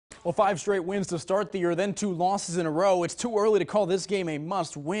Well, 5 straight wins to start the year, then 2 losses in a row. It's too early to call this game a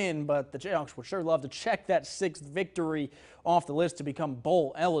must-win, but the Jayhawks would sure love to check that 6th victory off the list to become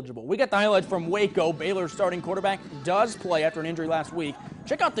bowl eligible. We got the highlights from Waco. Baylor's starting quarterback does play after an injury last week.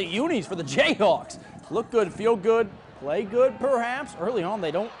 Check out the unis for the Jayhawks. Look good, feel good, play good perhaps. Early on,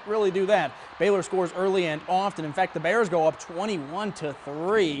 they don't really do that. Baylor scores early and often. In fact, the Bears go up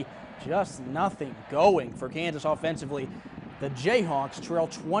 21-3. Just nothing going for Kansas offensively. The Jayhawks trail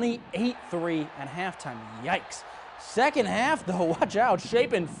 28-3 at halftime. Yikes. Second half, though, watch out.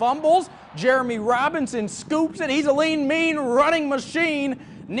 Shapen fumbles. Jeremy Robinson scoops it. He's a lean, mean running machine.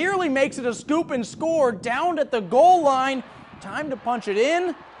 Nearly makes it a scoop and score down at the goal line. Time to punch it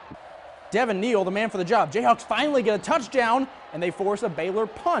in. Devin Neal, the man for the job. Jayhawks finally get a touchdown, and they force a Baylor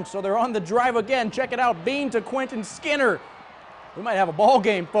punt. So they're on the drive again. Check it out. Bean to Quentin Skinner. We might have a ball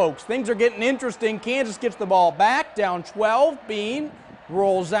game, folks. Things are getting interesting. Kansas gets the ball back, down 12. Bean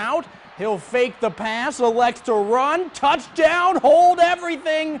rolls out. He'll fake the pass, elects to run. Touchdown, hold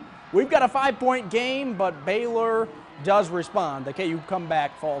everything. We've got a 5-point game, but Baylor does respond. The KU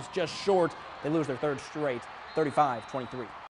comeback falls just short. They lose their 3rd straight, 35-23.